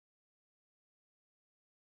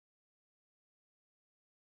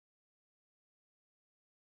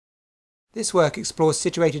This work explores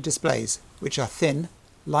situated displays, which are thin,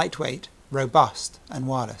 lightweight, robust and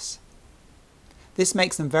wireless. This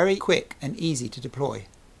makes them very quick and easy to deploy,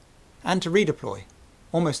 and to redeploy,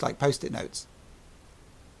 almost like post-it notes.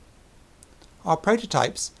 Our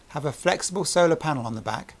prototypes have a flexible solar panel on the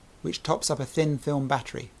back, which tops up a thin film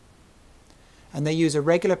battery, and they use a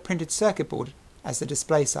regular printed circuit board as the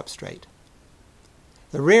display substrate.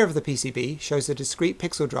 The rear of the PCB shows the discrete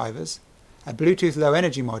pixel drivers, a Bluetooth low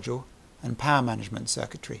energy module and power management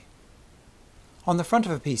circuitry. On the front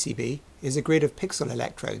of a PCB is a grid of pixel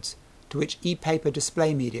electrodes to which e-paper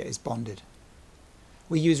display media is bonded.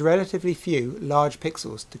 We use relatively few large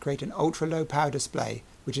pixels to create an ultra-low power display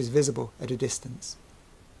which is visible at a distance.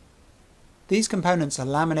 These components are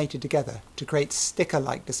laminated together to create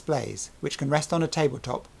sticker-like displays which can rest on a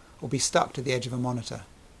tabletop or be stuck to the edge of a monitor.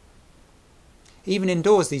 Even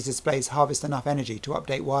indoors, these displays harvest enough energy to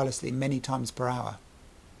update wirelessly many times per hour.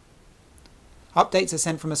 Updates are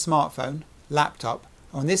sent from a smartphone, laptop,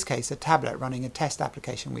 or in this case a tablet running a test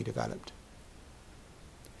application we developed.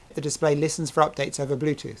 The display listens for updates over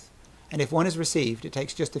Bluetooth, and if one is received, it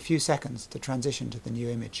takes just a few seconds to transition to the new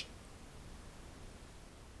image.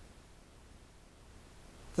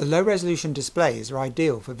 The low-resolution displays are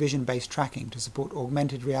ideal for vision-based tracking to support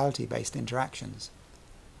augmented reality-based interactions.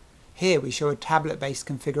 Here we show a tablet-based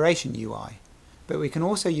configuration UI, but we can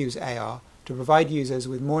also use AR to provide users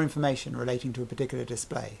with more information relating to a particular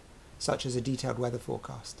display, such as a detailed weather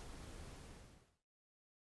forecast.